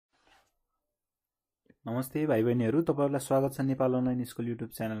नमस्ते भाइ बहिनीहरु, तपाईहरुलाई स्वागत छ नेपाल अनलाइन स्कुल युट्युब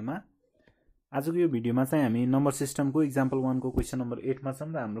च्यानलमा। आजको यो भिडियोमा चाहिँ हामी नम्बर सिस्टमको एक्जाम्पल 1 को क्वेशन नम्बर 8 मा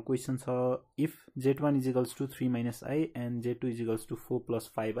छौं र हाम्रो क्वेशन छ if z1 = 3 - i and z2 = 4 +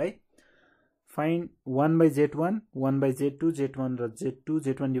 5i find 1/z1 1/z2 z1 र z2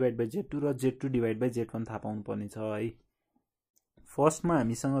 z1 / z2 र z2 / z1 थाहा पाउनु पर्ने छ है। फर्स्टमा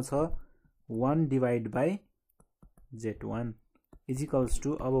हामीसँग छ 1/z1 =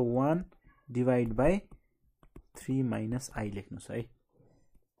 अब 1 divide by 3 - i लेख्नुस् है।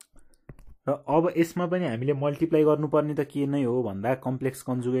 र अब यसमा पनि हामीले मल्टिप्लाई गर्नुपर्ने त के नै हो भन्दा कम्प्लेक्स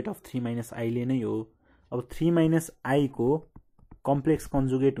कन्जुगेट अफ 3 - i ले नै हो। अब 3 - i को कम्प्लेक्स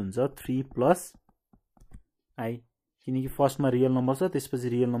कन्जुगेट हुन्छ 3 + i, किनकि फर्स्टमा रियल नम्बर छ, त्यसपछि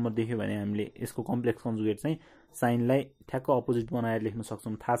रियल नम्बर देख्यो भने हामीले यसको कम्प्लेक्स कन्जुगेट चाहिँ साइनलाई ठ्याक्क अपोजिट बनाएर लेख्न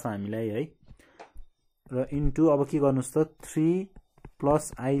सक्छौं, थाहा छ हामीलाई है। र इन्टु अब के गर्नुस् त 3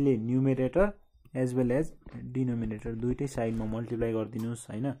 + i ले numerator as well as denominator दुईटै साइडमा मल्टिप्लाई गरिदिनुस्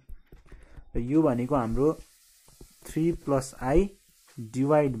हैन। र यो भनेको हाम्रो 3 + i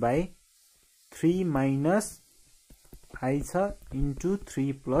डिवाइड बाइ 3 - i छ इन्टु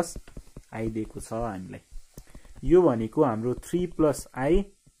 3 + i दिएको छ हामीलाई। यो भनेको हाम्रो 3 + i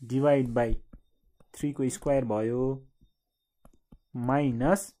डिवाइड बाइ 3 को स्क्वायर भयो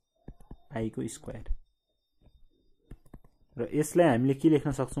माइनस i को स्क्वायर। र यसलाई हामीले के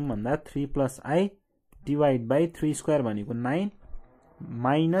लेख्न सक्छौं भन्दा 3 + i डिवाइड बाइ 3 स्क्वायर भनेको 9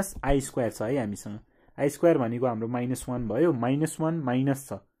 माइनस i स्क्वायर छ है हामीसँग। i स्क्वायर भनेको हाम्रो -1 भयो, -1 माइनस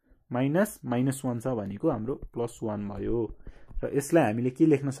छ, माइनस -1 छ भनेको हाम्रो +1 भयो। र यसलाई हामीले के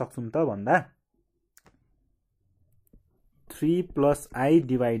लेख्न सक्छौं त भन्दा 3 + i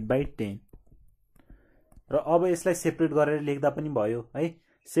डिवाइड बाइ 10। र अब यसलाई सेपरेट गरेर लेख्दा पनि भयो है।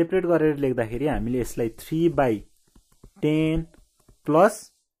 सेपरेट गरेर लेख्दाखेरि हामीले यसलाई 3/10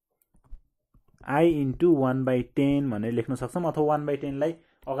 प्लस i इन्टु 1/10 भनेर लेख्न सक्छौं, अथवा 1/10 लाई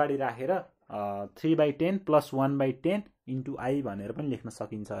अगाडि राखेर 3/10 प्लस 1/10 इन्टु i भनेर पनि लेख्न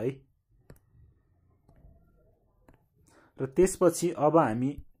सकिन्छ है। र त्यसपछि अब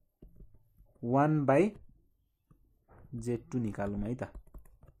हामी 1/z2 निकालौं है त।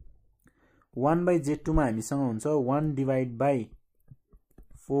 1/z2 मा हामीसँग हुन्छ 1 डिवाइड बाइ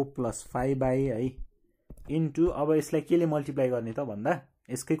 4 + 5i है इन्टु अब यसलाई केले मल्टिप्लाई गर्ने त भन्दा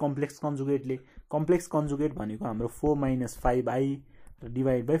यसकै कम्प्लेक्स कन्जुगेटले। कम्प्लेक्स कन्जुगेट भनेको हाम्रो 4 - 5i र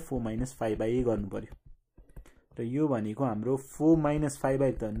डिवाइड बाइ 4 - 5i गर्नु पर्यो। र यो भनेको हाम्रो 4 -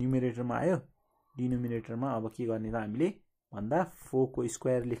 5i त न्युमेरेटरमा आयो, डिनोमिनेटरमा अब के गर्ने त हामीले भन्दा 4 को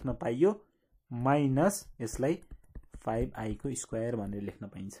स्क्वायर लेख्न पाइयो माइनस यसलाई 5i को स्क्वायर भनेर लेख्न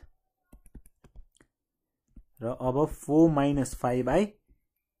पाइन्छ। र अब 4 - 5i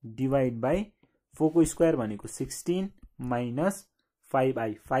डिवाइड बाइ 4 को स्क्वायर भनेको 16 माइनस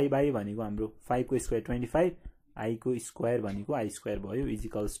 5i, 5i भनेको हाम्रो 5 को स्क्वायर 25, i को स्क्वायर भनेको i स्क्वायर भयो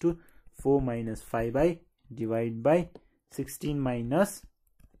equals to 4 - 5i divide by 16 minus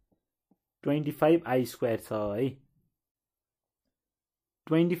 25 i square छ है।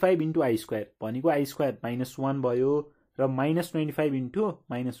 25 इन्टु i स्क्वायर भनेको i स्क्वायर -1 भयो र -25 इन्टु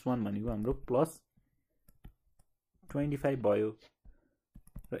 -1 भनेको हाम्रो +25 भयो।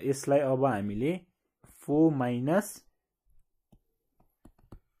 र यसलाई अब हामीले 4 -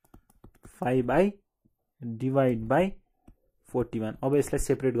 5i डिवाइड बाइ 41, अब यसलाई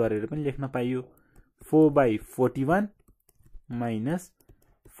सेपरेट गरेर पनि लेख्न पाइयो 4/41 माइनस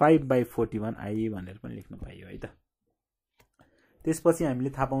 5/41i भनेर पनि लेख्न पाइयो है त। त्यसपछि हामीले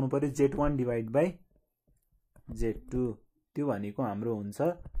थाहा पाउनु पर्यो z1 डिवाइड बाइ z2, त्यो भनेको हाम्रो हुन्छ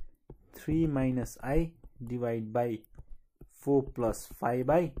 3 - i डिवाइड बाइ 4 +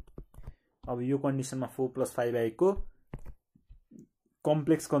 5i। अब यो कन्डिसनमा 4 + 5i को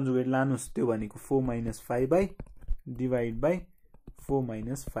कम्प्लेक्स कन्जुगेट लानुस्, त्यो भनेको 4 - 5i डिवाइड बाइ 4 -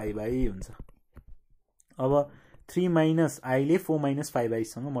 5i हुन्छ। अब 3 - i ले 4 - 5i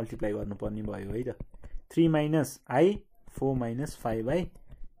सँग मल्टिप्लाई गर्नुपर्ने भयो है त। 3 - i 4 - 5i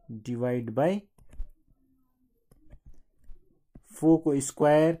डिवाइड बाइ 4 को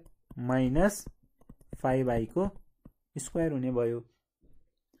स्क्वायर माइनस 5i को स्क्वायर हुने भयो।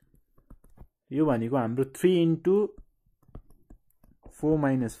 यो भनेको हाम्रो 3 इन्टु 4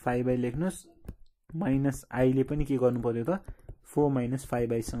 - 5i लेख्नुस्, माइनस i ले पनि के गर्नु पर्यो त 4 -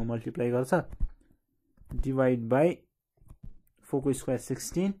 5i सँग मल्टिप्लाई गर्छ डिवाइड बाइ 4 को स्क्वायर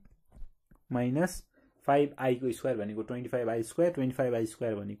 16 माइनस 5i को स्क्वायर भनेको 25i स्क्वायर, 25i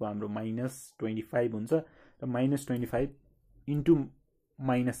स्क्वायर भनेको हाम्रो -25 हुन्छ र -25 इन्टु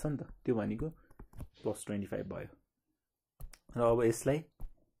माइनस छ नि त, त्यो भनेको +25 भयो। र अब यसलाई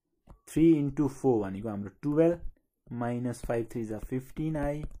 3 इन्टु 4 भनेको हाम्रो 12 minus 5 3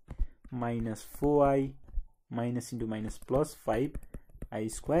 15i minus 4i minus into minus plus 5i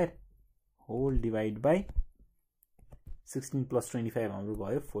square whole divide by 16 plus 25 हाम्रो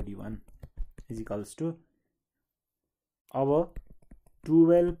भयो 41 is equals to अब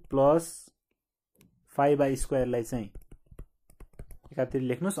 12 plus 5i square लाई चाहिँ एकातिर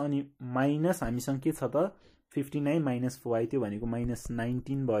लेख्नुस् अनि माइनस हामीसँग के छ त 59 minus 4i त्यो भनेको minus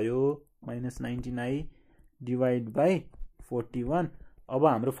 19 भयो minus 19i divide by 41 अब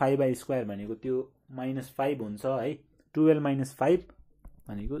हाम्रो 5i square भनेको त्यो minus 5 हुन्छ है 12 minus 5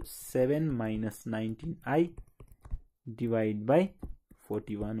 भनेको 7 minus 19i divide by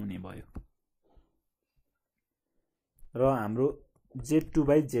 41 हुने भयो र हाम्रो z2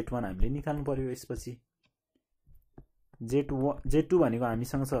 by z1 हामीले निकाल्नु पर्यो यसपछि z2 भनेको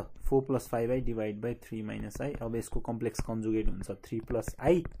हामीसँग छ 4 plus 5i divide by 3 minus i अब यसको कम्प्लेक्स कन्जुगेट हुन्छ 3 plus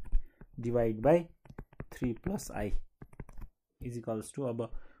i divide by 3 plus i is equals to अब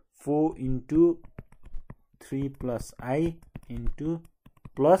 4 into 3 plus i into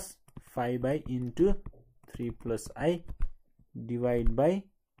plus 5i into 3 plus i divide by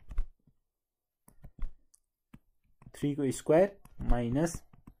 3 को स्क्वायर minus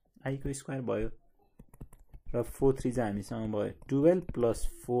i को square भयो र 4 3 जा हामीसँग भयो 12 plus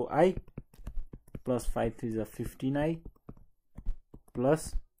 4i plus 5 3 जा 15i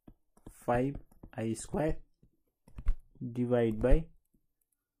plus 5i square divide by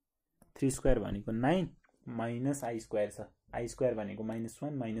 3 square भनेको 9 minus i square छ i square भनेको minus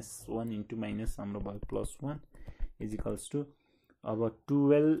 1 into minus हाम्रो भयो plus 1 is equals to अब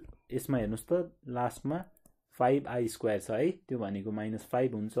 12 यसमा हेर्नुस् त लास्टमा 5i square छ है त्यो भनेको minus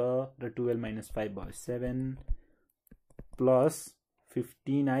 5 हुन्छ र 12 minus 5 भयो 7 plus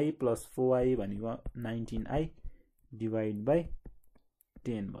 15i plus 4i भनेको 19i divide by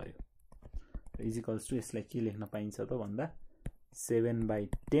 10 भयो is equals to यसलाई के लेख्न पाइन्छ त भन्दा 7 by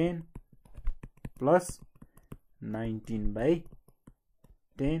 10 plus 19 by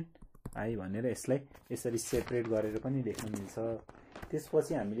 10 i भनेर यसलाई यसरी सेपरेट गरेर पनि लेख्न मिल्छ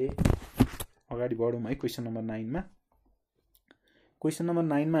त्यसपछि हामीले अगाडि बढौं है क्वेशन नम्बर 9 मा क्वेशन नम्बर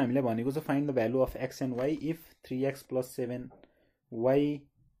 9 मा हामीले भनेको छ find the value of x and y if 3x plus 7y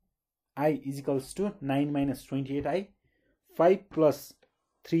I is equals to 9 minus 28i 5 plus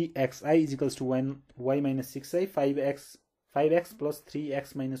 3xi is equals to 1y minus 6i 5x plus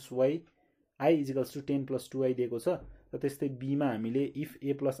 3x minus y I is equals to 10 plus 2i दिएको छ र त्यस्तै b मा हामीले if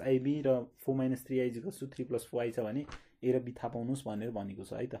a plus ib र 4 minus 3i is equals to 3 plus 4i छ भने a र b थाहा पाउनुस् भनेर भनेको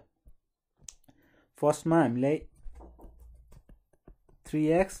छ है त फर्स्ट मा हामीलाई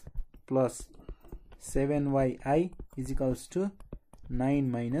 3x plus 7yi is equals to 9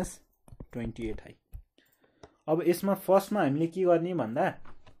 minus 28i अब यसमा फर्स्ट मा हामीले के गर्ने भन्दा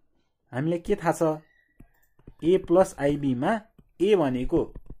हामीले के थाहा छ a plus ib मा a भनेको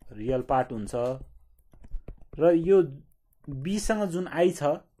रियल पार्ट हुन्छ र यो b सँग जुन i छ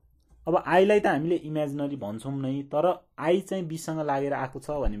अब i लाई त हामीले इमेजिनरी भन्छौं नै तर i चाहिँ b सँग लागेर आएको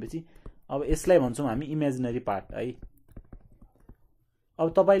छ भनेपछि अब यसलाई भन्छौं हामी इमेजिनरी पार्ट है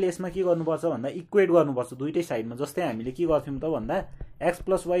अब तपाईले यसमा के गर्नुपर्छ भन्दा इक्वेट गर्नुपर्छ दुईटै साइडमा जस्तै हामीले के गर्थ्यौं त भन्दा x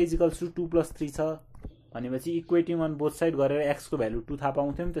plus y is equals to 2 plus 3 छ भनेपछि इक्वेटिङ अन बोथ साइड गरेर x को भ्यालु 2 थाहा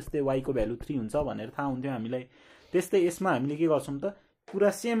पाउँथ्यौं त्यस्तै y को भ्यालु 3 हुन्छ भनेर थाहा हुन्थ्यो हामीलाई त्यस्तै यसमा हामीले के गर्छौं त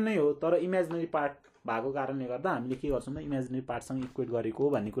पुरा सेम नै हो तर इमेजिनरी पार्ट भएको कारणले गर्दा हामीले के गर्छौं त इमेजिनरी पार्ट सँग इक्वेट गरेको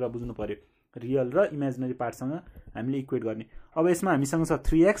भन्ने कुरा बुझ्नु पर्यो रियल र इमेजिनरी पार्ट सँग हामीले इक्वेट गर्ने अब यसमा हामीसँग छ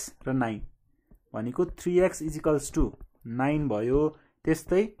 3x र 9 भनेको 3x is equals to 9 भयो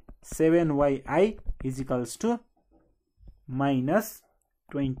त्यस्तै 7yi is equals to minus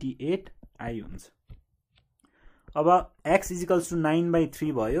 28i हुन्छ अब x is equals to 9 by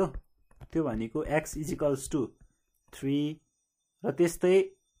 3 भयो त्यो भनेको x is equals to 3 र त्यस्तै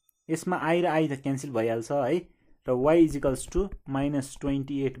यसमा i र i त क्यान्सल भइहाल्छ है र y is equals to minus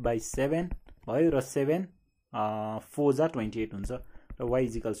 28 by 7 भयो र 7 4 जा 28 हुन्छ र y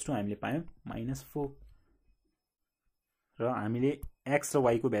is equals to हामीले पायौं minus 4 र हामीले x र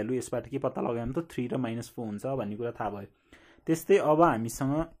y को भ्यालु यसबाट के पत्ता लगायौं त 3 र minus 4 हुन्छ भन्ने कुरा थाहा भयो त्यस्तै अब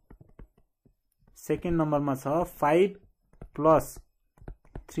हामीसँग सेकेन्ड नम्बरमा छ 5 plus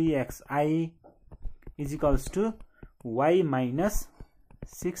 3xi is equals to y minus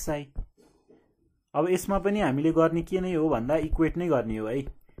 6i अब यसमा पनि हामीले गर्ने के नै हो भन्दा इक्वेट नै गर्ने हो है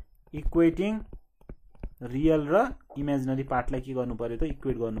इक्वेटिङ रियल र इमेजिनरी पार्टलाई के गर्नु पर्यो त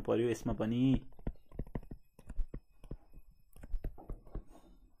इक्वेट गर्नु पर्यो यसमा पनि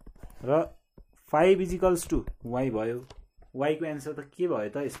र 5 is equals to y भयो y को आन्सर त के भयो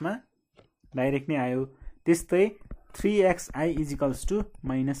त यसमा डाइरेक्ट नै आयो त्यस्तै 3xi is equals to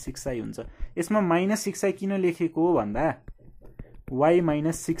minus 6i हुन्छ यसमा minus 6i किन लेखेको हो भन्दा y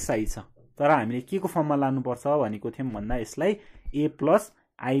माइनस 6i छ तर हामीले के को फर्ममा लानुपर्छ भनेको थियौं भन्दा यसलाई a प्लस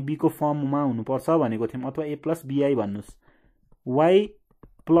ib को फर्ममा हुनुपर्छ भनेको थियौं अथवा a plus bi भन्नुस् y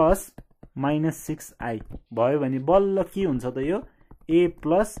plus minus 6i भयो भने बल्ल के हुन्छ त यो a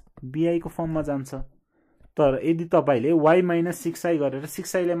प्लस bi को फर्ममा जान्छ तर यदि तपाईले y माइनस 6i गरेर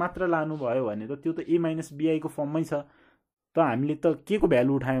 6i ले मात्र लानु भयो भने त त्यो त a माइनस bi को फर्ममै छ त हामीले त के को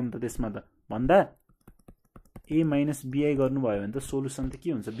भ्यालु उठायौं त त्यसमा त भन्दा a माइनस bi गर्नु भयो भने त सोलुसन त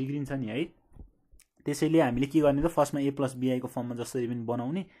के हुन्छ बिग्रिन्छ नि है त्यसैले हामीले के गर्ने त फर्स्टमा a प्लस bi को फर्ममा जसरी पनि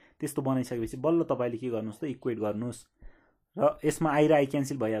बनाउने त्यस्तो बनाइसकेपछि बल्ल तपाईले के गर्नुस् त इक्वेट गर्नुस् र यसमा i र i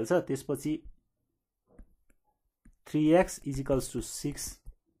क्यान्सल भइहाल्छ त्यसपछि 3x = 6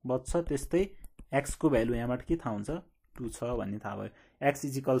 बच्छ त्यस्तै x को भ्यालु यहाँबाट के थाहा हुन्छ 2 छ भन्ने थाहा भयो x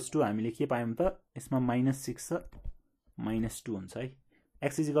 = हामीले के पायौं त यसमा -6 छ -2 हुन्छ है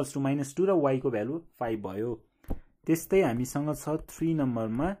x = -2 र y को भ्यालु 5 भयो त्यस्तै हामीसँग छ 3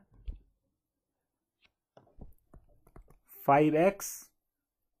 नम्बरमा 5x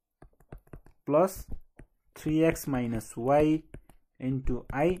plus 3x minus y into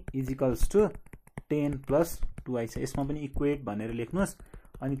I = 10 plus 2i छ यसमा पनि इक्वेट भनेर लेख्नुस्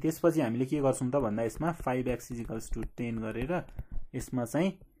अनि त्यसपछि हामीले के गर्छौं त भन्दा यसमा 5x = 10 गरेर यसमा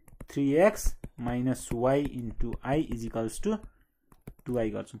चाहिँ 3x minus y into I = 2i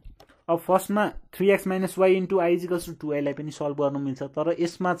गर्छौं अब फर्स्टमा 3x minus y into I = 2i लाई पनि सल्भ गर्न मिल्छ तर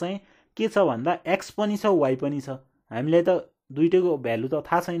यसमा चाहिँ के छ भन्दा x पनि छ y पनि छ हामीलाई त दुईटैको भ्यालु त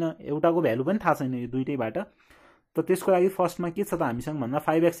थाहा छैन एउटाको भ्यालु पनि थाहा छैन यो दुईटैबाट त त्यसको लागि फर्स्टमा के छ त हामीसँग भन्दा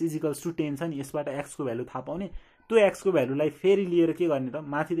 5x = 10 छ नि यसबाट x को भ्यालु थाहा पाउने त्यो x को भ्यालुलाई फेरि लिएर के गर्ने त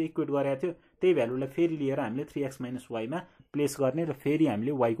माथि त इक्वेट गरेको थियो त्यही भ्यालुलाई फेरि लिएर हामीले 3x - y मा प्लेस गर्ने र फेरि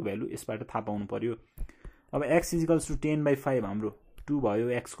हामीले y को भ्यालु यसबाट थाहा पाउनु पर्यो अब x = 10/5 हाम्रो 2 भयो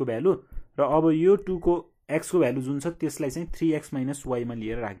x को भ्यालु र अब यो 2 को x को भ्यालु जुन छ त्यसलाई चाहिँ 3x - y मा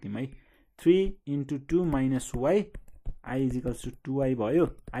लिएर राख्दिम है 3 × 2 - y I = 2i भयो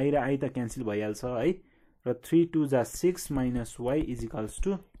I र I त क्यान्सल भइहाल्छ है र 3 2 जा 6 - y =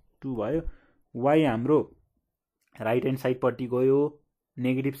 2 भयो y हाम्रो राइट ह्यान्ड साइड पट्टि गयो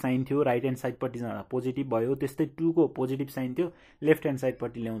नेगेटिभ साइन थियो राइट ह्यान्ड साइड पट्टि जाँदा पोजिटिभ भयो त्यस्तै 2 को पोजिटिभ साइन थियो लेफ्ट ह्यान्ड साइड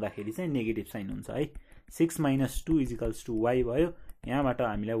पट्टि ल्याउँदाखेरि चाहिँ नेगेटिभ साइन हुन्छ है 6 - 2 = y भयो यहाँबाट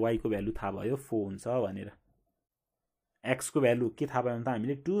हामीलाई y को भ्यालु थाहा भयो 4 हुन्छ भनेर x को भ्यालु के थाहा पायौं त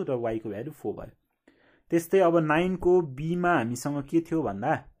हामीले 2 र y को भ्यालु 4 भयो त्यस्तै अब 9 को b मा हामीसँग के थियो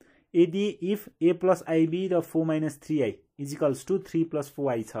भन्दा यदि इफ a + ib र 4 - 3i = 3 +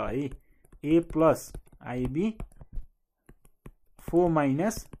 4i छ है a + ib 4 -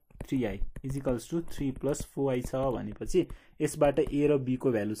 3i = 3 + 4i छ भनेपछि यसबाट a र b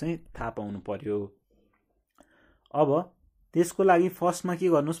को भ्यालु चाहिँ थाहा पाउनु पर्यो अब त्यसको लागि फर्स्टमा के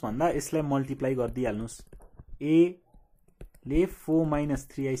गर्नुस् भन्दा यसलाई मल्टिप्लाई गर्दिहाल्नुस् a ले 4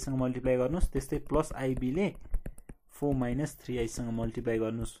 - 3i सँग मल्टिप्लाई गर्नुस् त्यस्तै प्लस ib ले 4 - 3i सँग मल्टिप्लाई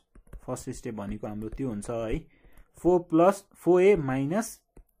गर्नुस् फर्स्ट स्टेप भनेको हाम्रो त्यो हुन्छ है 4 + 4a -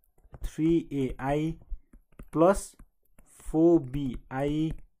 3ai plus 4bi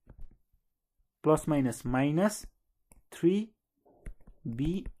plus minus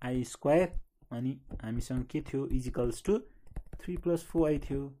 3bi² अनि हामीसँग के थियो = 3 + 4i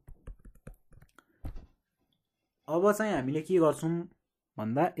थियो अब चाहिँ हामीले के गर्छौं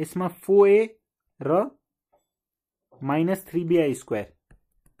भन्दा यसमा 4a र -3bi²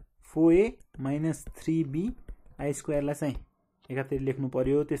 4a - 3bi² लाई चाहिँ एकातिर लेख्नु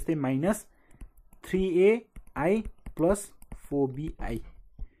पर्यो त्यस्तै -3ai plus 4bi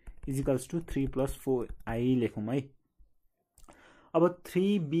 = 3 + 4i लेखौं है अब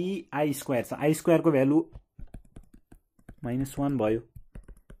 3bi² छ i² को भ्यालु -1 भयो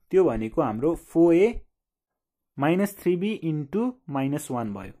त्यो भनेको हाम्रो 4a -3b *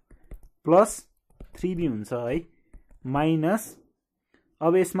 -1 भयो प्लस 3b हुन्छ है माइनस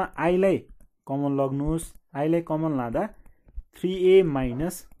अब यसमा i लाई कमन लग्नुस् i लाई कमन लादा 3a -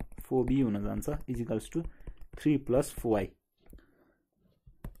 4b हुन जान्छ = 3 + 4i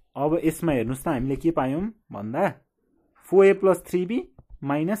अब यसमा हेर्नुस् त हामीले के पायौं भन्दा 4a + 3b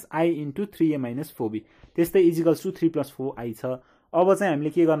 - i * 3a - 4b त्यस्तै = 3 + 4i छ अब चाहिँ हामीले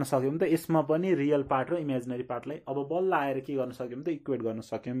के गर्न सक्यौं त यसमा पनि रियल पार्ट र इमेजिनरी पार्टलाई अब बल्ल आएर के गर्न सक्यौं त इक्वेट गर्न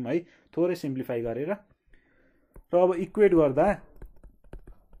सक्यौं है थोरै सिम्प्लिफाई गरेर र अब इक्वेट गर्दा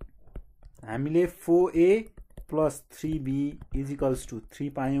हामीले 4a + 3b = 3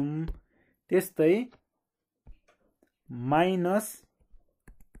 पायौं त्यस्तै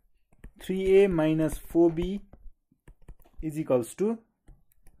 -3a - 4b =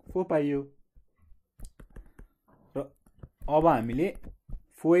 4 पाइयो र अब हामीले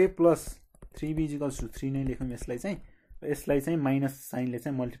 4a + 3b = 3 नै लेखौं यसलाई चाहिँ यसलाई चाहिँ माइनस साइनले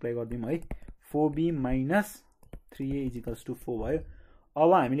चाहिँ मल्टिप्लाई गरिदिउँ है 4b minus 3a equals to 4 भयो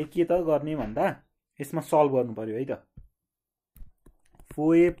अब हामीले के त गर्ने भन्दा यसमा सल्भ गर्नु पर्यो है त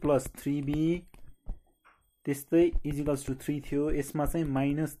 4a प्लस 3b त्यस्तै इजिकल्स टु 3 थियो यसमा चाहिँ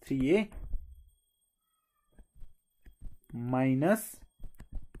minus 3a minus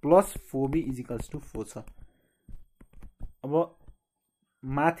plus 4b equals to 4 छ अब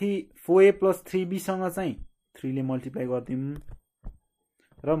माथि 4a प्लस 3b सँग चाहिँ 3 ले मल्टिप्लाई गर्दिउँ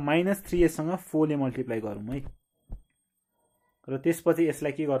र माइनस 3a सँग 4 ले मल्टिप्लाई गरौँ है र त्यसपछि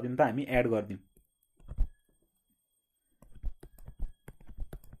यसलाई के गर्दिउँ त हामी एड गर्दिउँ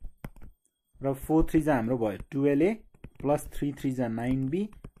र 4 3 जा हाम्रो भयो 12a प्लस 3 3 जा 9b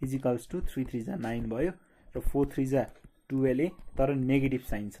इजिकल्स टु 3 3 जा 9 भयो र 4 3 जा 12a तर नेगेटिभ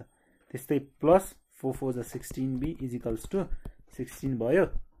साइन छ त्यस्तै प्लस 4 4 जा 16b इजिकल्स टु 16 भयो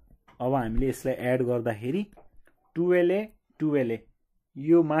अब हामीले यसलाई एड गर्दाखेरि 12a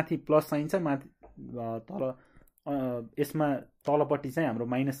यो माथि प्लस साइन छ माथि तल यसमा तलपट्टि चाहिँ हाम्रो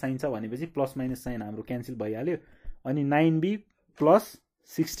माइनस साइन छ भनेपछि प्लस माइनस साइन हाम्रो क्यान्सल भइहाल्यो अनि 9b प्लस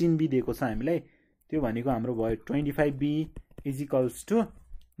 16b दिएको छ हामीलाई त्यो भनेको हाम्रो भयो 25b इजिकल्स टु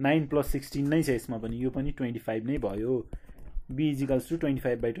 9 प्लस 16 नै छ यसमा पनि यो पनि 25 नै भयो b इजिकल्स टु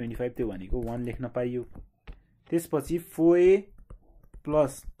 25/25 त्यो भनेको 1 लेख्न पाइयो त्यसपछि 4a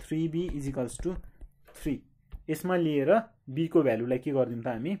plus 3b equals to 3 यसमा लिएर b को भ्यालुलाई के गर्दिउँ त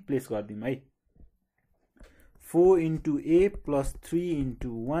हामी प्लेस गर्दिउँ है 4 into a plus 3 into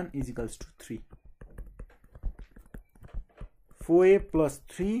 1 equals to 3 4a plus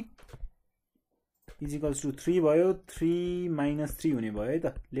 3 equals to 3 भयो 3 माइनस 3 हुने भयो है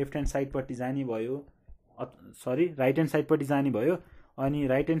त लेफ्ट ह्यान्ड साइडपट्टि जाने भयो सरी राइट ह्यान्ड साइडपट्टि जाने भयो अनि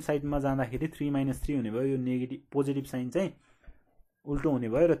राइट ह्यान्ड साइडमा जाँदाखेरि 3 माइनस 3 हुने भयो यो नेगेटिभ पोजिटिभ साइन चाहिँ उल्टो हुने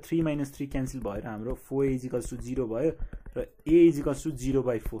भयो र 3 माइनस 3 क्यान्सल भएर हाम्रो 4a इजिकल्स टु 0 भयो र a इजिकल्स टु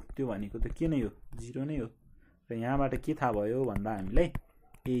 0/4 त्यो भनेको त के नै हो 0 नै हो र यहाँबाट के थाहा भयो भन्दा हामीलाई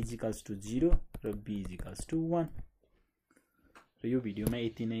a इजिकल्स टु 0 र b इजिकल्स टु 1 र यो भिडियोमा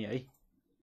यति नै है।